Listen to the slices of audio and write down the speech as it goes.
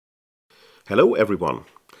Hello everyone.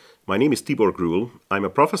 My name is Tibor Grul. I'm a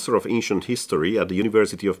professor of ancient history at the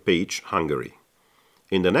University of Pécs, Hungary.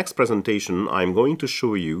 In the next presentation, I'm going to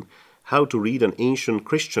show you how to read an ancient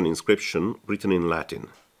Christian inscription written in Latin.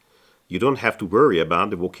 You don't have to worry about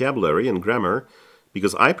the vocabulary and grammar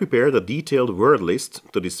because I prepared a detailed word list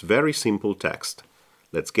to this very simple text.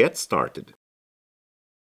 Let's get started.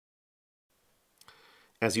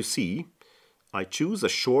 As you see, I choose a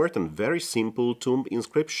short and very simple tomb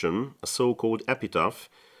inscription, a so-called epitaph,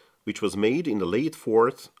 which was made in the late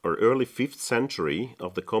 4th or early 5th century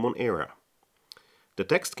of the Common Era. The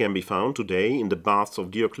text can be found today in the Baths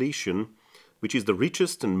of Diocletian, which is the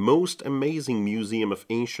richest and most amazing museum of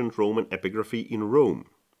ancient Roman epigraphy in Rome.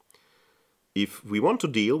 If we want to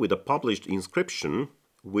deal with a published inscription,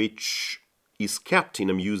 which is kept in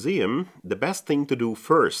a museum, the best thing to do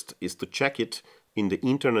first is to check it in the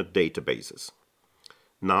internet databases.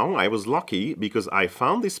 Now, I was lucky because I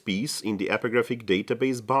found this piece in the epigraphic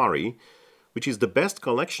database Bari, which is the best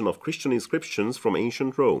collection of Christian inscriptions from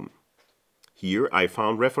ancient Rome. Here I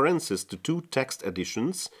found references to two text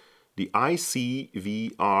editions, the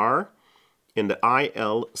ICVR and the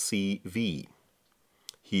ILCV.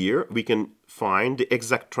 Here we can find the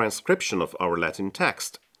exact transcription of our Latin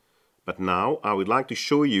text. But now I would like to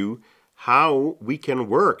show you how we can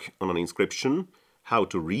work on an inscription, how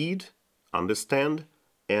to read, understand,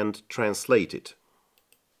 and translate it.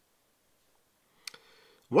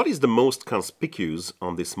 What is the most conspicuous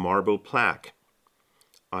on this marble plaque?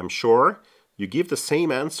 I'm sure you give the same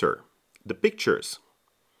answer, the pictures.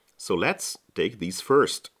 So let's take these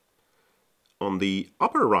first. On the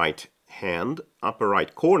upper right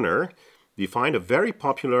corner, we find a very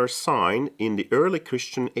popular sign in the early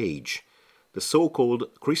Christian age, the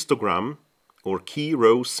so-called Christogram or key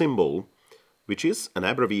row symbol, which is an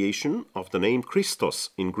abbreviation of the name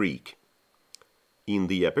Christos in Greek. In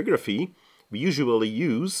the epigraphy, we usually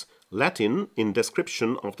use Latin in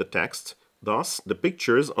description of the text, thus the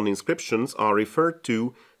pictures on inscriptions are referred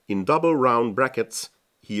to in double round brackets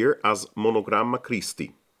here as monogramma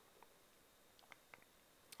Christi.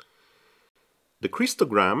 The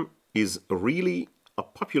Christogram is really a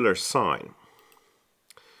popular sign.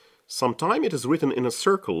 Sometimes it is written in a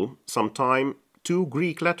circle, sometimes two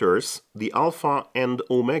Greek letters, the alpha and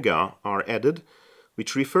omega, are added,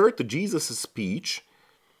 which refer to Jesus' speech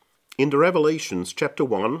in the Revelations chapter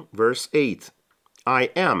 1, verse 8. I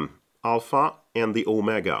am Alpha and the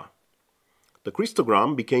Omega. The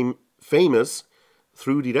Christogram became famous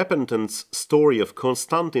through the repentance story of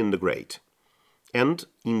Constantine the Great. And,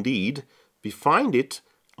 indeed, we find it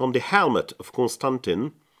on the helmet of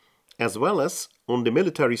Constantine, as well as on the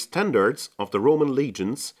military standards of the Roman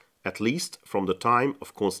legions, at least from the time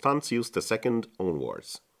of Constantius II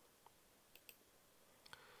onwards.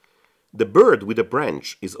 The bird with a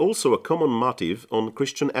branch is also a common motif on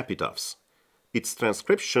Christian epitaphs. Its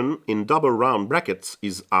transcription in double round brackets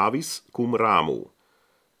is avis cum ramo.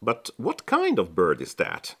 But what kind of bird is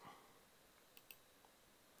that?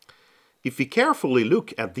 If we carefully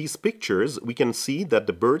look at these pictures, we can see that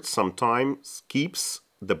the bird sometimes keeps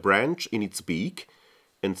the branch in its beak,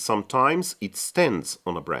 and sometimes it stands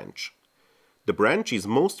on a branch. The branch is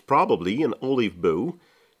most probably an olive bough,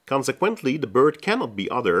 consequently the bird cannot be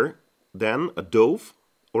other than a dove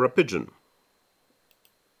or a pigeon.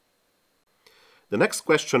 The next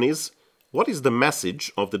question is, what is the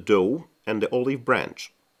message of the dove and the olive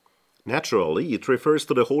branch? Naturally, it refers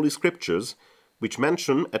to the Holy Scriptures, which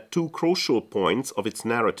mention at two crucial points of its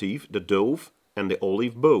narrative the dove and the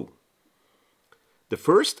olive bough. The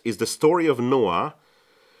first is the story of Noah.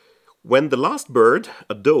 When the last bird,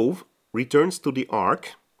 a dove, returns to the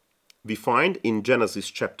ark, we find in Genesis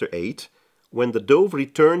chapter 8, when the dove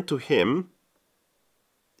returned to him,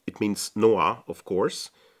 it means Noah, of course,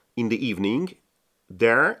 in the evening,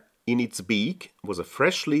 there in its beak was a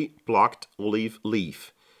freshly plucked olive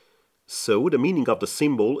leaf. So the meaning of the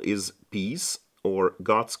symbol is peace or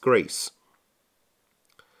God's grace.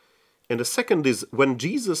 And the second is when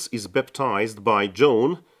Jesus is baptized by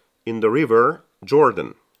John in the river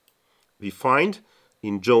Jordan. We find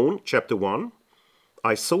in John chapter 1,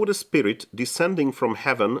 I saw the Spirit descending from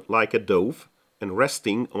heaven like a dove and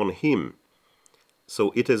resting on him.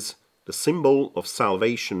 So it is the symbol of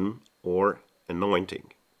salvation or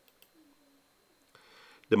anointing.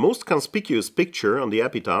 The most conspicuous picture on the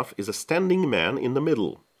epitaph is a standing man in the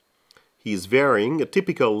middle. He is wearing a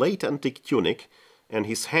typical late antique tunic and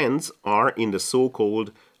his hands are in the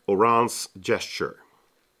so-called orans gesture.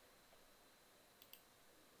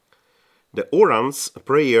 The orans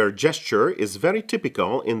prayer gesture is very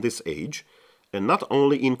typical in this age, and not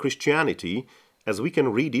only in Christianity, as we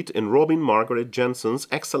can read it in Robin Margaret Jensen's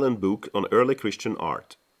excellent book on early Christian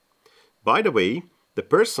art. By the way, the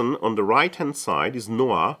person on the right-hand side is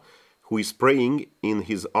Noah, who is praying in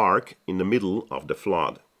his ark in the middle of the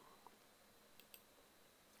flood.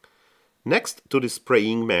 Next to this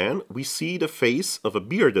praying man, we see the face of a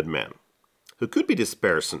bearded man. Who could be this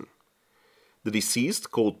person? The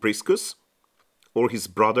deceased called Priscus, or his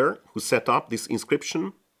brother who set up this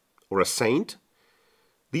inscription, or a saint?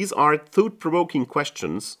 These are thought-provoking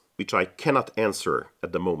questions which I cannot answer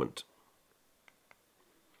at the moment.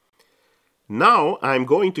 Now I'm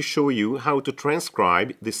going to show you how to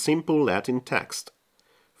transcribe this simple Latin text.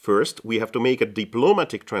 First, we have to make a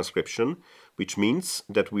diplomatic transcription, which means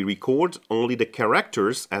that we record only the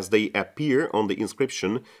characters as they appear on the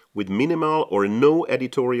inscription with minimal or no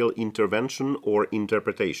editorial intervention or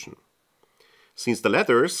interpretation. Since the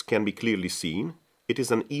letters can be clearly seen, it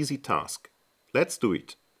is an easy task. Let's do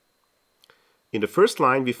it. In the first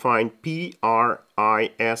line we find PRISCVS.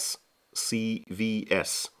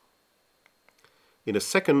 In the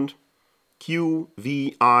second,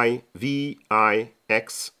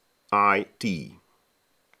 QVIVIXIT.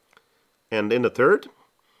 And in the third,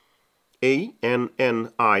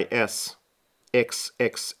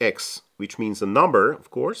 ANNISXXX, which means a number, of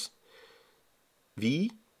course.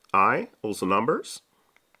 VI, also numbers.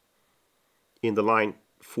 In the line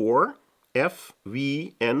 4,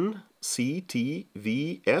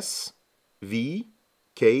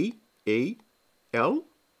 FVNCTVSVKAL.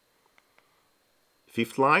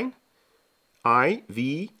 Fifth line,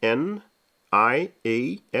 IVNIASFRATER.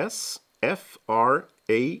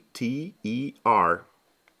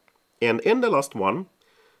 And in the last one,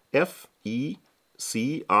 FECITINPACE.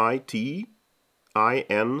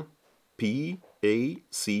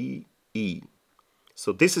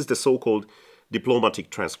 So this is the so-called diplomatic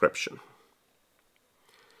transcription.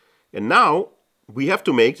 And now we have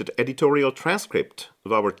to make the editorial transcript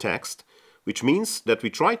of our text, which means that we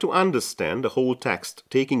try to understand the whole text,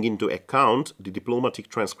 taking into account the diplomatic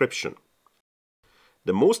transcription.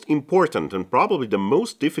 The most important and probably the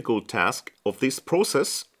most difficult task of this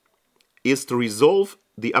process is to resolve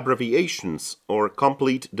the abbreviations or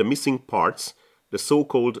complete the missing parts, the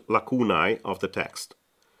so-called lacunae of the text.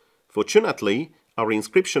 Fortunately, our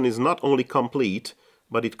inscription is not only complete,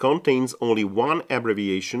 but it contains only one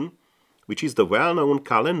abbreviation, which is the well-known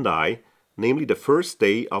calendae, namely the first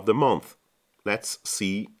day of the month. Let's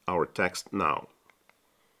see our text now.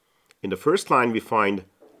 In the first line we find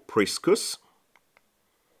Priscus.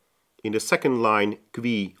 In the second line,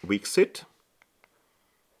 Qui Vixit.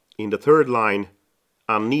 In the third line,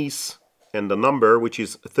 Annis and the number, which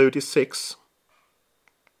is 36.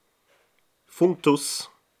 Functus.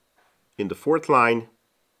 In the fourth line,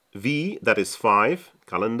 V, that is 5,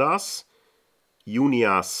 Calendas.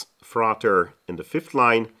 Unias Frater in the fifth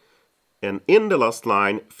line. And in the last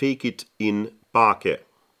line, Fecit in pace.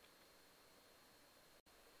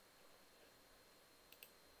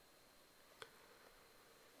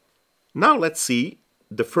 Now let's see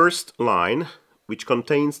the first line, which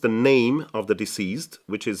contains the name of the deceased,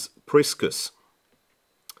 which is Priscus.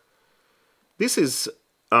 This is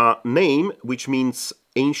a name which means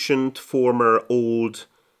ancient, former, old,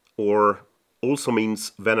 or also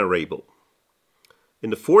means venerable. In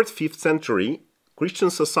the 4th, 5th century,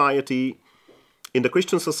 in the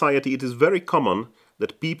Christian society, it is very common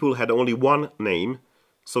that people had only one name,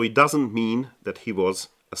 so it doesn't mean that he was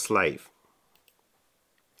a slave.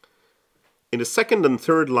 In the second and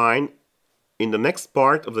third line, in the next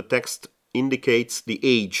part of the text indicates the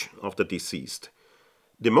age of the deceased.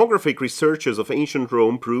 Demographic researchers of ancient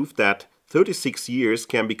Rome proved that 36 years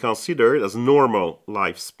can be considered as normal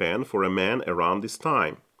lifespan for a man around this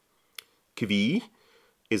time. Qui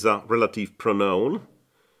is a relative pronoun.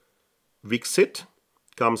 Vixit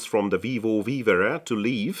comes from the vivo vivere, to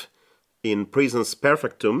live, in presens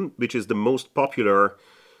perfectum, which is the most popular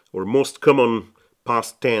or most common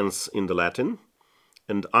past tense in the Latin.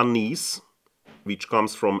 And annis, which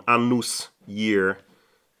comes from annus, year.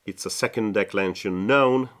 It's a second declension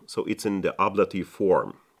noun, so it's in the ablative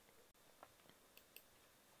form.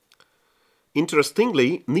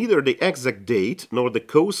 Interestingly, neither the exact date nor the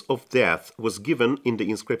cause of death was given in the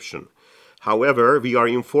inscription. However, we are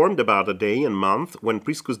informed about the day and month when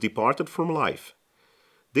Priscus departed from life.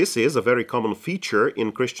 This is a very common feature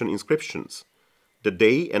in Christian inscriptions. The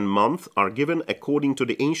day and month are given according to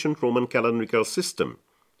the ancient Roman calendrical system,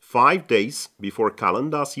 5 days before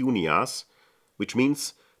Calendas Junias, which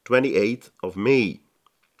means 28th of May.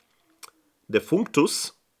 The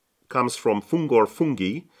functus comes from fungor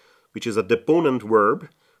fungi, which is a deponent verb,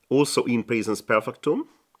 also in presens perfectum.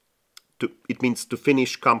 it means to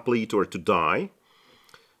finish, complete, or to die.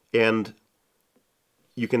 And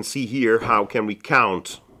you can see here how can we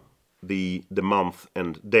count the month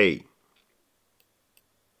and day.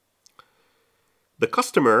 The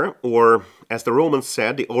customer, or as the Romans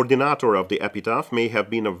said, the ordinator of the epitaph, may have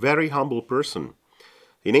been a very humble person.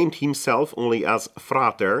 He named himself only as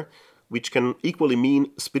frater, which can equally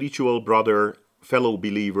mean spiritual brother, fellow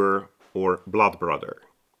believer, or blood brother.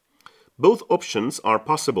 Both options are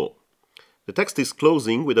possible. The text is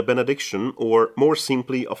closing with a benediction, or more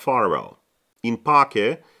simply a farewell. In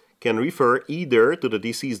pace can refer either to the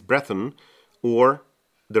deceased brethren or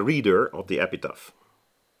the reader of the epitaph.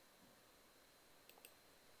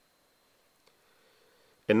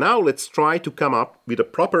 And now let's try to come up with a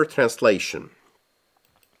proper translation.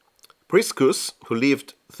 Priscus, who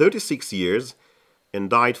lived 36 years and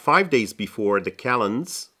died 5 days before the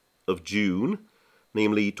calends of June,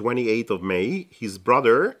 namely 28th of May, his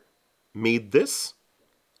brother made this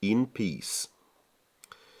in peace.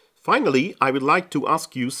 Finally, I would like to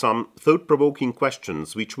ask you some thought-provoking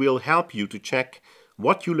questions which will help you to check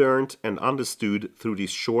what you learned and understood through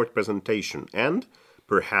this short presentation, and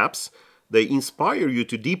perhaps they inspire you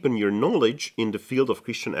to deepen your knowledge in the field of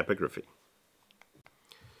Christian epigraphy.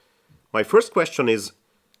 My first question is,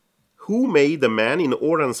 who may the man in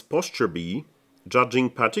orange posture be, judging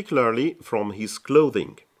particularly from his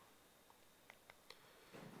clothing?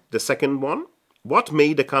 The second one, what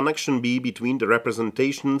may the connection be between the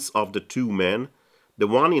representations of the two men, the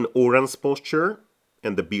one in orange posture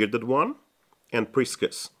and the bearded one, and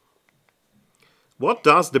Priscus? What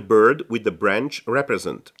does the bird with the branch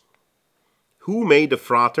represent? Who may the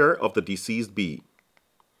frater of the deceased be?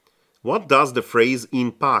 What does the phrase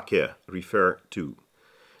in pace refer to?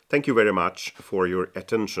 Thank you very much for your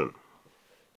attention.